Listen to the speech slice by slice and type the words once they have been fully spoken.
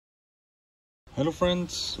Hello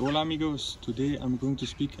friends, hola amigos. Today I'm going to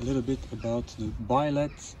speak a little bit about the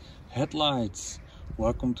bi-LED headlights.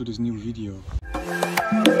 Welcome to this new video.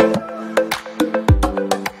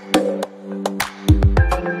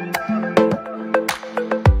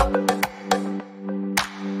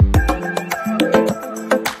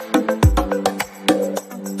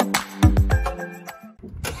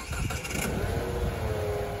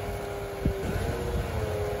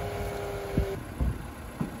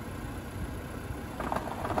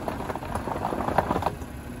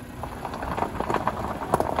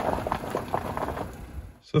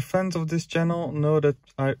 So fans of this channel know that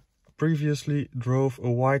I previously drove a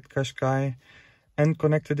white Qashqai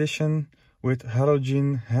N-Connect edition with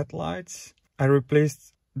halogen headlights. I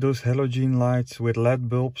replaced those halogen lights with LED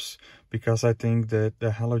bulbs because I think that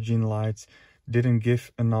the halogen lights didn't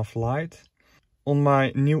give enough light. On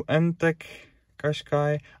my new N-Tech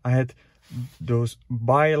Qashqai I had those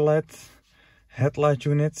bi-LED headlight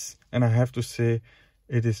units and I have to say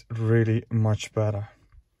it is really much better.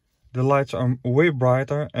 The lights are way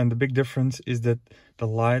brighter, and the big difference is that the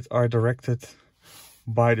lights are directed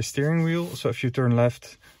by the steering wheel. So if you turn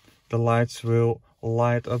left, the lights will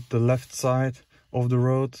light up the left side of the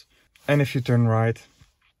road, and if you turn right,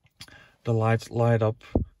 the lights light up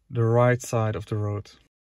the right side of the road.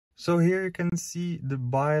 So here you can see the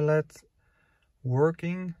bi-LED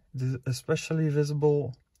working. This is especially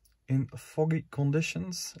visible in foggy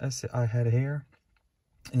conditions as I had here,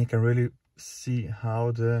 and you can really see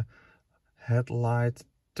how the headlight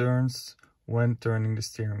turns when turning the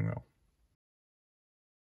steering wheel.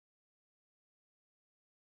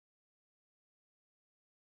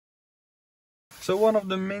 So one of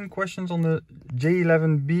the main questions on the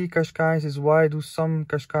J11b Qashqais is why do some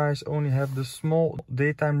Qashqais only have the small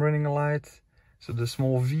daytime running light, so the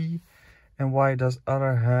small V, and why does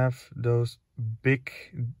other have those big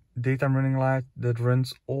daytime running light that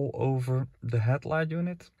runs all over the headlight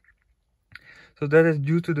unit? So that is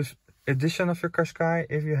due to the edition of your Qashqai.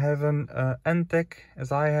 If you have an N-Tech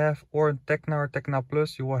as I have, or a Tecna or Tecna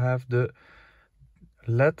Plus, you will have the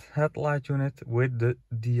LED headlight unit with the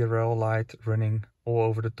DRL light running all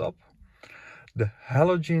over the top. The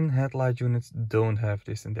halogen headlight units don't have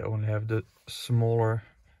this, and they only have the smaller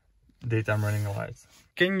daytime running lights.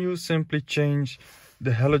 Can you simply change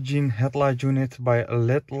the halogen headlight unit by a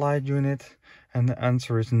LED light unit? And the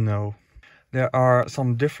answer is no. There are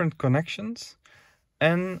some different connections,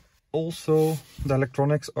 and also the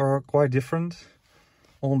electronics are quite different.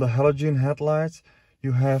 On the halogen headlights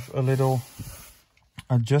you have a little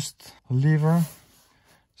adjust lever,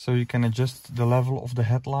 so you can adjust the level of the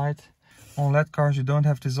headlight. On LED cars you don't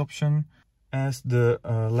have this option, as the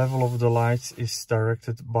level of the lights is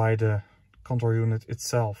directed by the control unit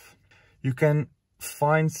itself. You can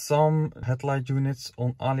find some headlight units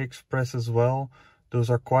on AliExpress as well. Those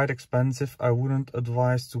are quite expensive. I wouldn't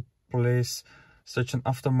advise to place such an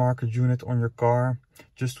aftermarket unit on your car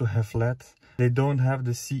just to have LED. They don't have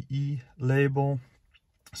the CE label,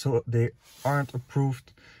 so they aren't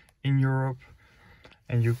approved in Europe,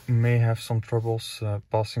 and you may have some troubles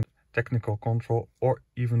passing technical control, or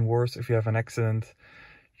even worse, if you have an accident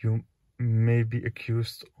you may be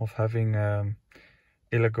accused of having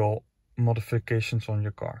illegal modifications on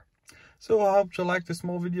your car. So I hope you liked this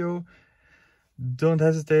small video. Don't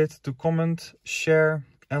hesitate to comment, share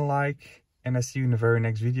and like, and I see you in the very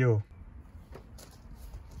next video.